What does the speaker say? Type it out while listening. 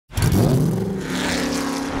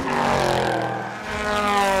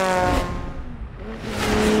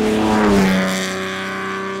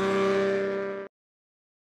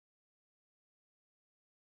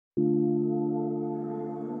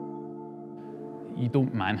You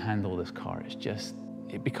don't manhandle this car,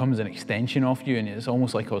 it becomes an extension of you, and it's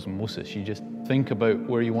almost like osmosis. You just think about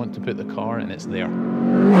where you want to put the car and it's there.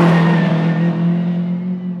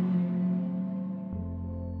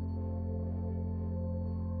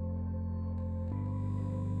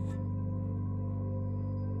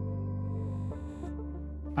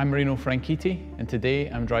 I'm Marino Franchitti, and today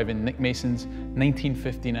I'm driving Nick Mason's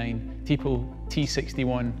 1959 Tipo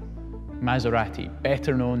T61 Maserati,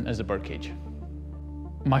 better known as the Birdcage.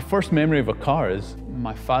 My first memory of a car is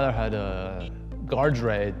my father had a Guards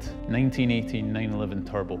Red 1918 911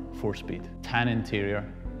 Turbo 4-speed, tan interior,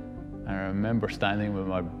 and I remember standing with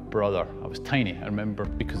my brother. I was tiny, I remember,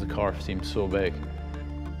 because the car seemed so big,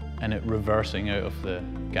 and it reversing out of the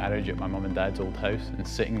garage at my mum and dad's old house and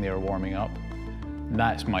sitting there warming up. And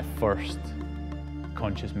that's my first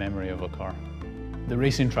conscious memory of a car. The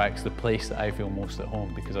racing track's the place that I feel most at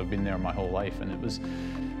home because I've been there my whole life, and it was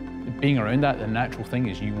being around that. The natural thing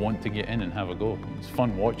is you want to get in and have a go. It's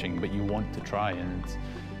fun watching, but you want to try. And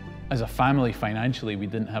as a family, financially, we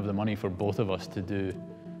didn't have the money for both of us to do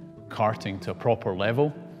karting to a proper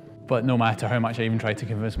level. But no matter how much I even tried to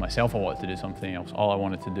convince myself I wanted to do something else, all I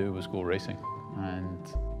wanted to do was go racing. And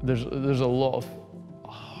there's a lot of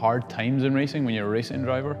hard times in racing when you're a racing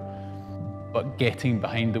driver, but getting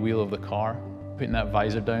behind the wheel of the car, putting that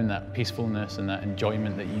visor down, that peacefulness and that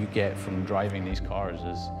enjoyment that you get from driving these cars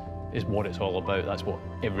is what it's all about. That's what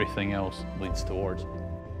everything else leads towards.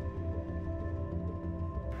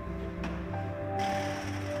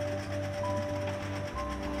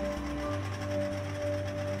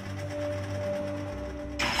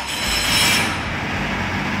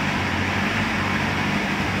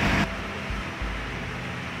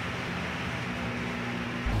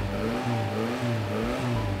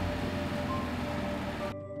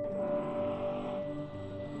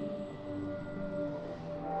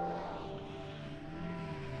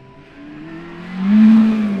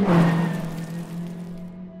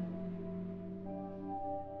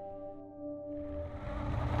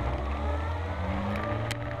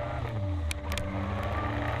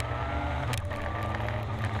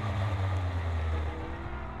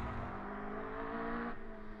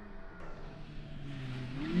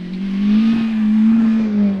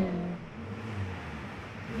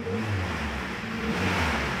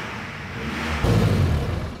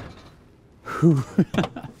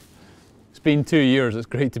 It's been 2 years. It's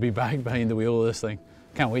great to be back behind the wheel of this thing.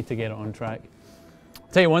 Can't wait to get it on track. I'll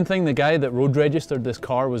tell you one thing, the guy that road registered this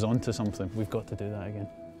car was onto something. We've got to do that again.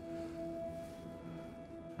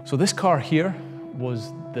 So this car here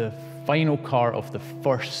was the final car of the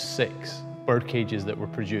first 6 Birdcages that were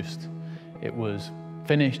produced. It was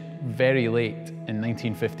finished very late in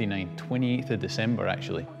 1959, 28th of December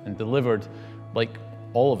actually, and delivered, like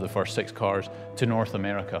all of the first 6 cars, to North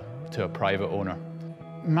America, to a private owner.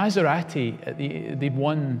 Maserati, they'd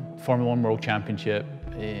won Formula 1 World Championship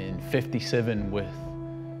in '57 with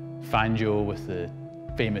Fangio, with the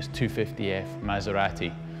famous 250F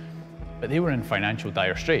Maserati. But they were in financial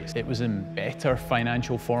dire straits. It was in better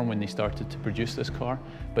financial form when they started to produce this car,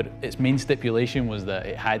 but its main stipulation was that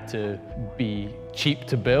it had to be cheap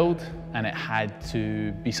to build and it had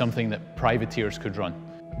to be something that privateers could run.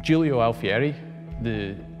 Giulio Alfieri,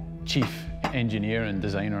 the chief engineer and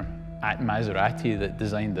designer at Maserati that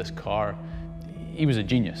designed this car, he was a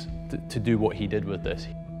genius to do what he did with this.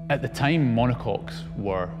 At the time, monocoques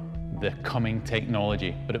were the coming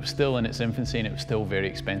technology, but it was still in its infancy and it was still very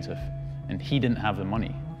expensive. And he didn't have the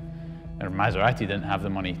money, or Maserati didn't have the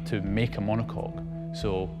money to make a monocoque.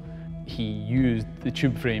 So he used the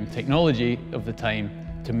tube frame technology of the time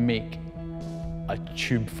to make a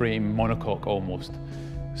tube frame monocoque almost.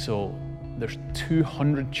 So there's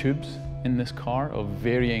 200 tubes in this car of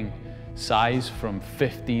varying size from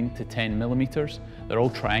 15 to 10 millimeters. They're all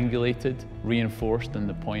triangulated, reinforced in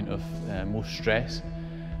the point of most stress.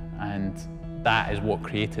 And that is what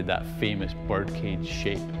created that famous birdcage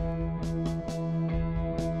shape.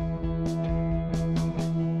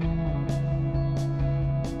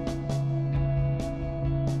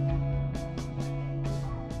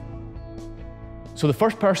 So the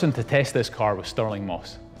first person to test this car was Stirling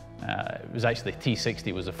Moss. It was actually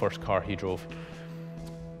T60 was the first car he drove.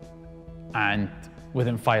 And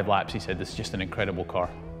within 5 laps he said, this is just an incredible car.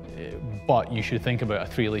 But you should think about a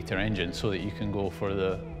 3-litre engine so that you can go for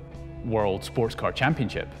the World Sports Car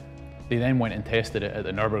Championship. They then went and tested it at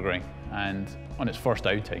the Nürburgring, and on its first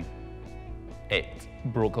outing, it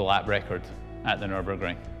broke the lap record at the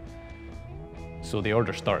Nürburgring. So the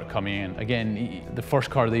orders started coming in. Again, the first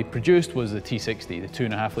car they produced was the T60, the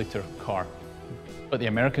 2.5-litre car. But the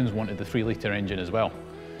Americans wanted the 3-litre engine as well.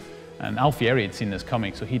 And Alfieri had seen this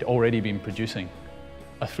coming, so he'd already been producing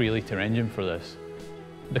a 3-litre engine for this.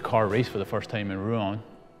 The car raced for the first time in Rouen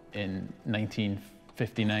in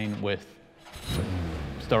 1959 with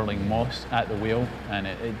Sterling Moss at the wheel, and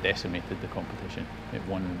it decimated the competition. It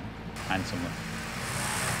won handsomely.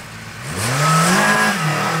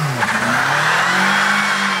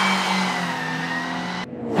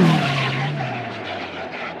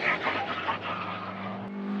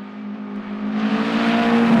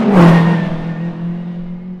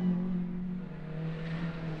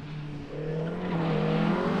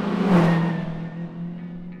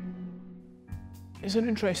 It's an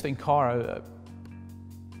interesting car.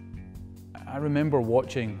 I remember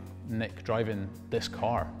watching Nick driving this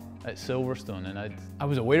car at Silverstone, and I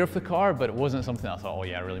was aware of the car, but it wasn't something I thought, oh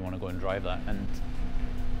yeah, I really want to go and drive that. And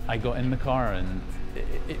I got in the car, and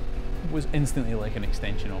it was instantly like an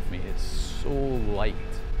extension of me. It's so light,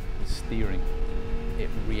 the steering. It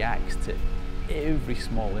reacts to every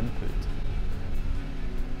small input.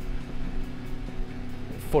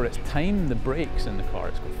 For its time, the brakes in the car,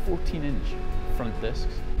 it's got 14-inch front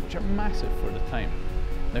discs, which are massive for the time.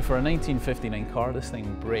 Now for a 1959 car, this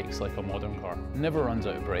thing brakes like a modern car. Never runs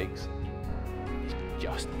out of brakes. It's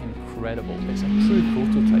just incredible. It's a true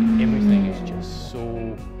prototype. Everything is just so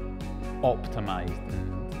optimized,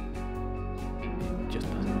 and it just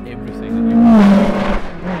does everything that you want.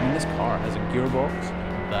 I mean, this car has a gearbox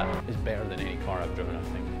that is better than any car I've driven, I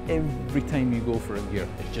think. Every time you go for a gear,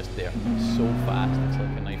 it's just there. It's so fast, it's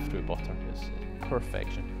like a knife through butter. It's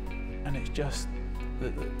perfection. And it's just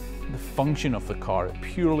the function of the car is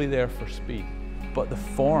purely there for speed, but the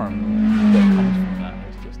form that comes from that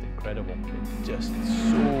is just incredible. It's just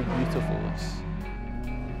so beautiful. It's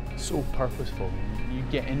so purposeful. You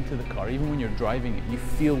get into the car, even when you're driving it, you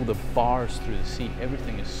feel the bars through the seat.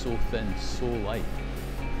 Everything is so thin, so light.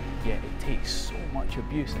 Yet it takes so much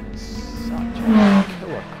abuse, and it's such a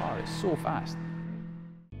killer car. It's so fast.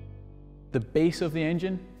 The base of the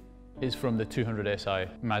engine is from the 200SI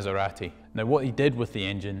Maserati. Now what he did with the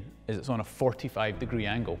engine is it's on a 45-degree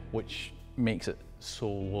angle, which makes it so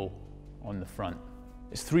low on the front.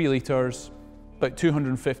 It's 3 litres, about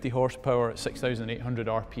 250 horsepower at 6,800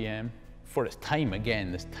 RPM. For its time,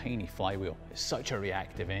 again, this tiny flywheel. It's such a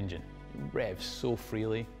reactive engine. It revs so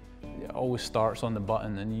freely. It always starts on the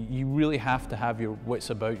button, and you really have to have your wits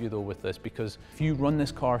about you though with this, because if you run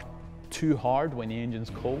this car too hard when the engine's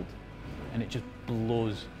cold, and it just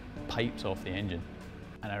blows pipes off the engine.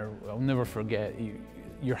 And I'll never forget,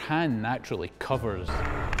 your hand naturally covers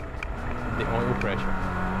the oil pressure,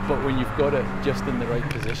 but when you've got it just in the right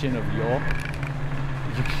position of yaw,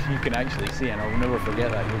 you can actually see, and I'll never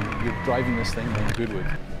forget that. You're driving this thing on Goodwood.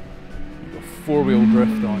 You've got 4-wheel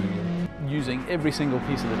drift on, you're using every single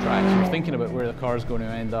piece of the track. So you're thinking about where the car's going to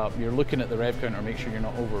end up. You're looking at the rev counter, make sure you're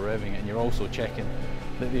not over revving it, and you're also checking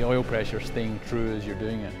that the oil pressure is staying true as you're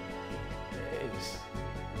doing it. It's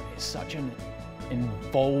such an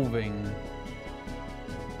involving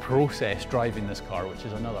process driving this car, which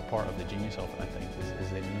is another part of the genius of it, I think, is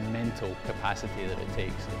the mental capacity that it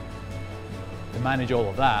takes to manage all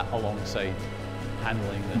of that alongside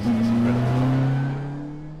handling this incredible car.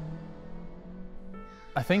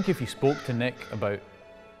 I think if you spoke to Nick about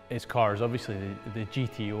his cars, obviously the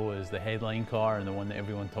GTO is the headline car and the one that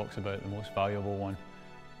everyone talks about, the most valuable one.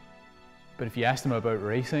 But if you asked him about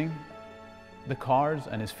racing, the cars,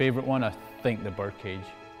 and his favourite one, I think the Birdcage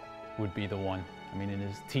would be the one. I mean, in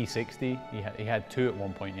his T60, he had two at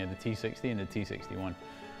one point. He had the T60 and the T61.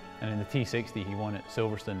 And in the T60, he won at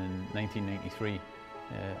Silverstone in 1993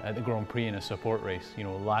 at the Grand Prix in a support race. You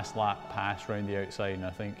know, last lap pass round the outside, and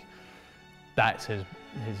I think that's his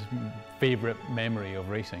favourite memory of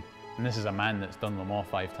racing. And this is a man that's done Le Mans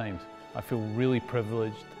 5 times. I feel really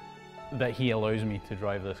privileged that he allows me to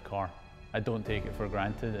drive this car. I don't take it for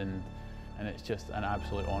granted, and it's just an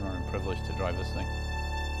absolute honour and privilege to drive this thing.